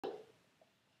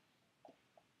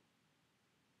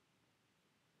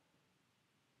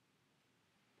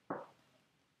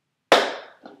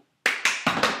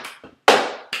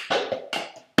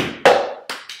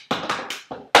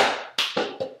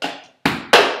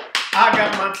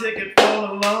got my ticket for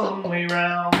the long way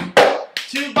round.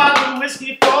 2 bottles of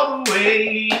whiskey for the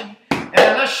way,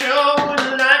 and I sure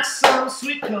would like some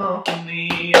sweet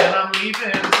company. And I'm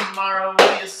leaving tomorrow, what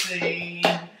do you say?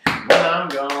 When I'm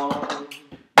gone,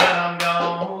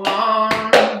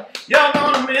 you're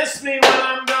gonna miss me when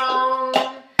I'm gone.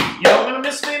 You're gonna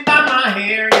miss me by my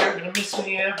hair, you're gonna miss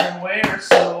me everywhere.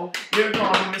 So you're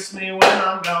gonna miss me when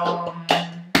I'm gone.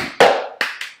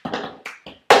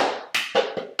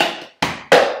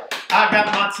 I got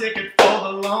my ticket for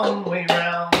the long way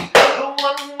round, the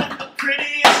one with the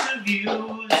prettiest of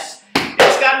views.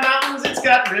 It's got mountains, it's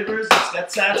got rivers, it's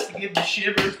got sights to give the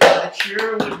shivers, but it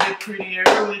sure would be prettier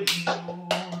with you.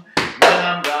 When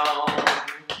I'm gone,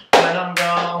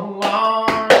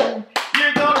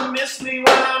 you're gonna miss me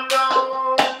when I'm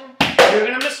gone. You're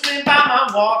gonna miss me by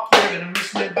my walk, you're gonna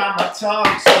miss me by my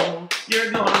talk. So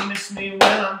you're gonna miss me when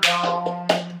I'm gone.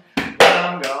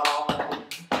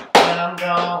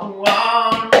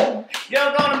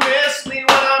 You're gonna miss me when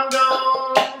I'm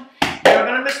gone. You're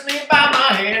gonna miss me by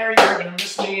my hair, you're gonna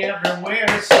miss me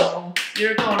everywhere. So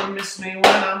you're gonna miss me when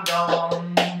I'm gone.